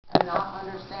do not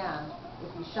understand.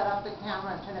 If you shut off the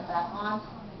camera and turn it back on,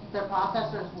 their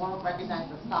processors won't recognize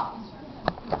the stops.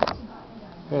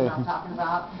 You know what I'm talking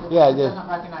about? Yeah, it doesn't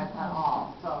recognize at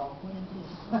all. So,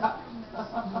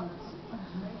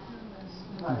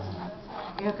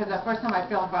 you know, because the first time I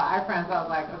filmed for iFriends, I was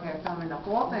like, okay, filming the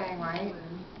whole thing, right?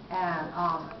 And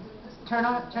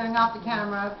turning off the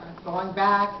camera, going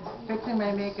back, fixing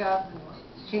my makeup,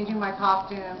 changing my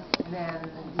costume, and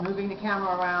then moving the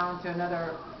camera around to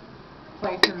another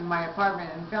place in my apartment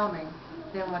and filming.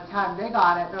 Then by the time they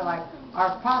got it, they're like,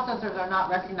 our processors are not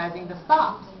recognizing the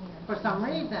stops for some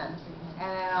reason. And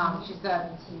then she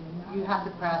said, you have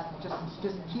to press,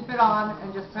 just keep it on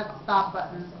and just press the stop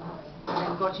button and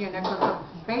then go to your next one. So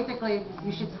basically,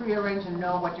 you should prearrange and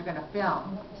know what you're going to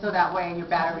film, so that way your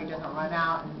battery doesn't run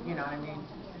out, and you know what I mean,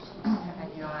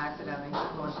 and you don't accidentally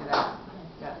go into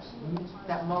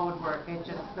that mode where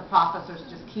the processors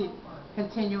just keep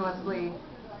continuously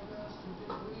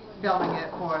filming it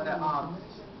for the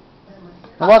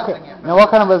Now what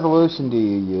kind of resolution do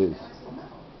you use?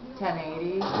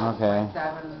 1080. Okay.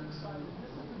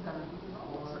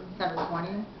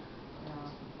 720.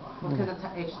 Because it's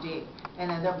HD. And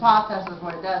then their processors,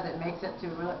 what it does, it makes it to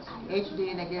HD,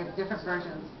 and they give different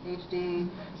versions, HD,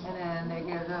 and then they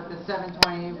give the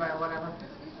 720 by whatever,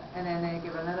 and then they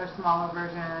give another smaller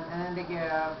version, and then they give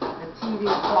the TV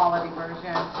quality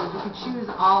version, so you can choose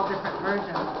all different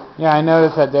versions. Yeah, I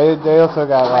noticed that they also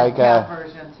got like that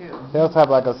version too. They also have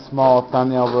like a small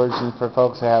thumbnail version for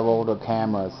folks that have older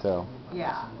cameras, so.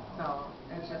 Yeah, so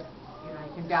it's just, you know,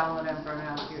 you can download it and burn it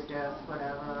onto your disk,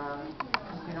 whatever.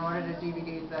 You can order the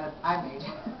DVDs that I made.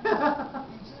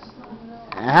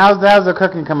 How's the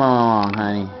cooking coming along,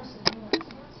 honey?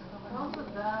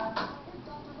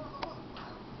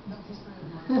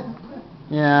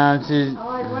 Yeah, she's. I'm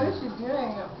like, what is she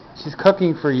doing? She's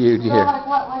cooking for you, dear. So, like,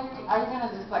 what are you gonna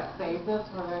just like save this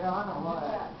for later on or what?